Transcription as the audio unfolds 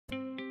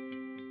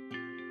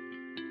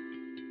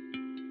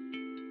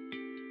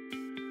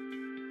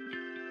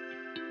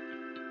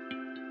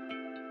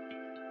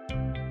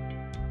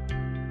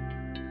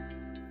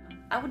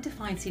I would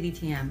define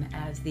CDTM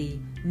as the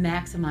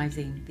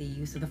maximizing the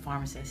use of the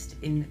pharmacist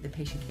in the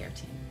patient care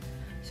team.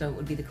 So it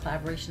would be the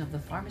collaboration of the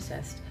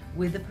pharmacist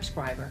with the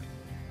prescriber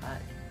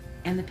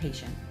and the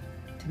patient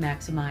to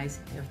maximize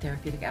their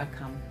therapeutic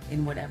outcome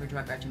in whatever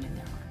drug regimen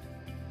they're on.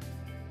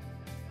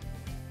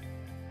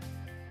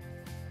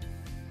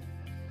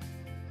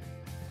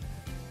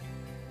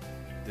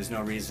 There's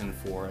no reason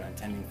for an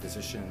attending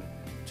physician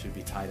to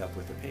be tied up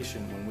with a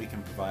patient when we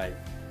can provide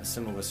a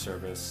similar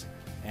service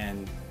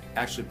and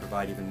actually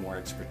provide even more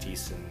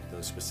expertise in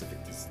those specific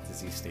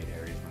disease state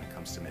areas when it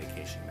comes to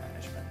medication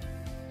management.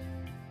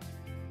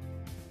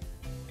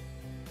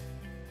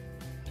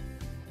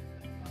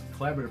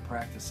 Collaborative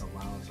practice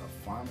allows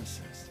a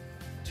pharmacist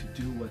to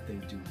do what they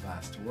do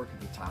best, to work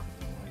at the top of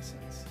their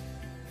license.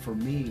 For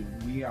me,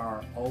 we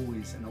are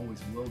always and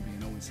always will be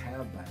and always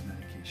have been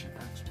medication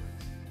experts.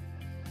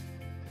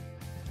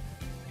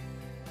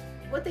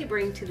 What they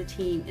bring to the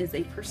team is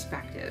a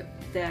perspective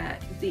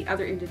that the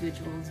other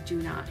individuals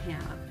do not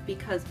have,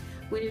 because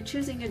when you're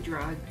choosing a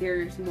drug,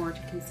 there's more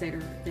to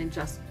consider than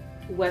just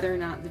whether or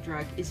not the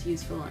drug is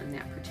useful in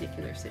that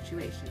particular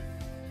situation.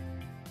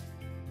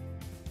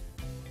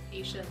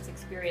 Patients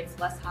experience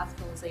less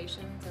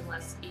hospitalizations and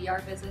less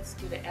ER visits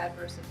due to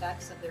adverse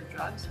effects of their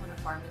drugs when a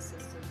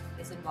pharmacist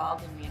is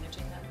involved in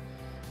managing them.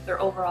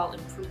 Their overall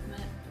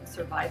improvement in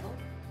survival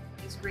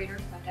is greater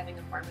by having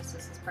a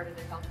pharmacist as part of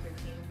their healthcare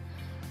team.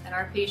 And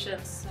our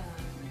patients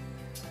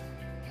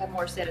have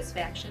more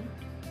satisfaction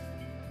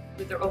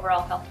with their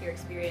overall healthcare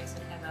experience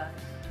and have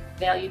a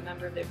valued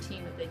member of their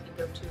team that they can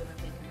go to and that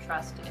they can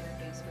trust to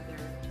interface with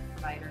their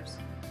providers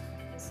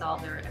and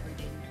solve their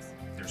everyday needs.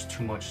 There's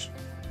too much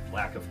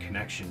lack of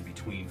connection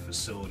between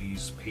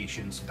facilities,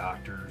 patients,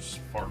 doctors,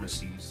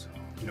 pharmacies.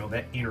 You know,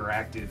 that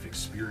interactive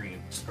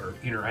experience or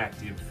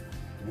interactive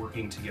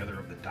working together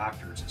of the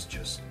doctors is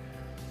just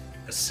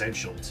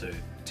essential to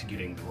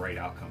getting the right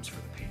outcomes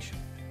for the patient.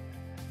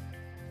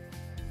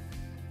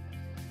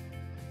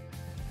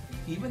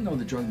 Even though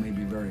the drug may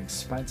be very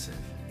expensive,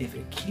 if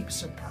it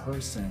keeps a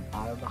person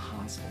out of the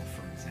hospital,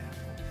 for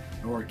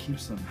example, or it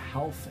keeps them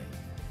healthy,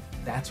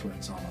 that's what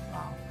it's all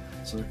about.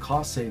 So the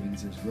cost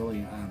savings is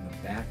really on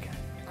the back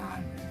end,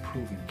 on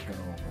improving care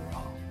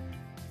overall.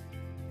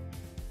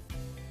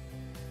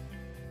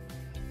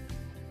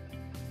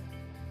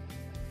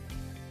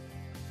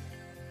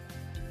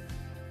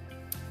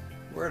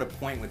 We're at a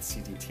point with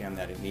CDTM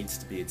that it needs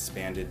to be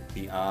expanded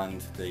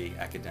beyond the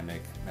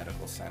academic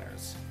medical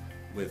centers.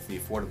 With the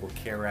Affordable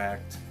Care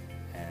Act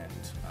and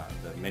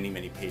the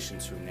many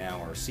patients who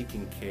now are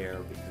seeking care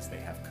because they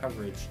have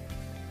coverage,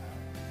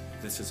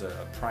 this is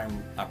a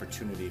prime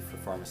opportunity for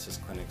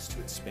pharmacist clinics to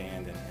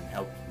expand and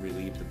help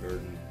relieve the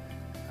burden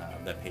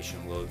of that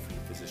patient load from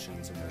the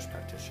physicians and nurse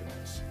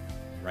practitioners.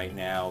 Right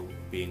now,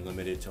 being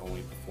limited to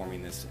only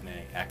performing this in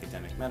an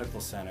academic medical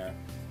center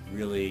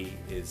really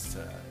is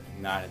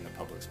not in the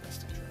public's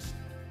best interest.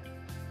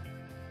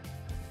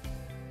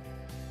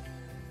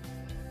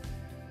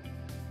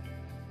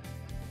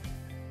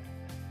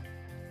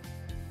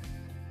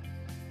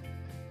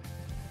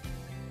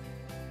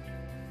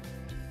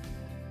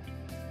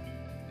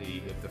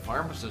 If the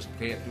pharmacist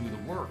can't do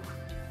the work,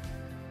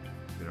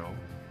 you know,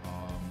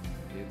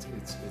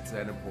 it's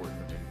that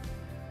important to me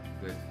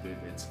that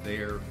it's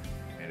there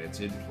and it's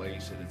in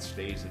place and it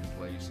stays in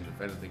place, and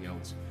if anything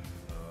else,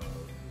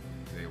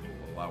 they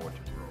will allow it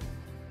to grow.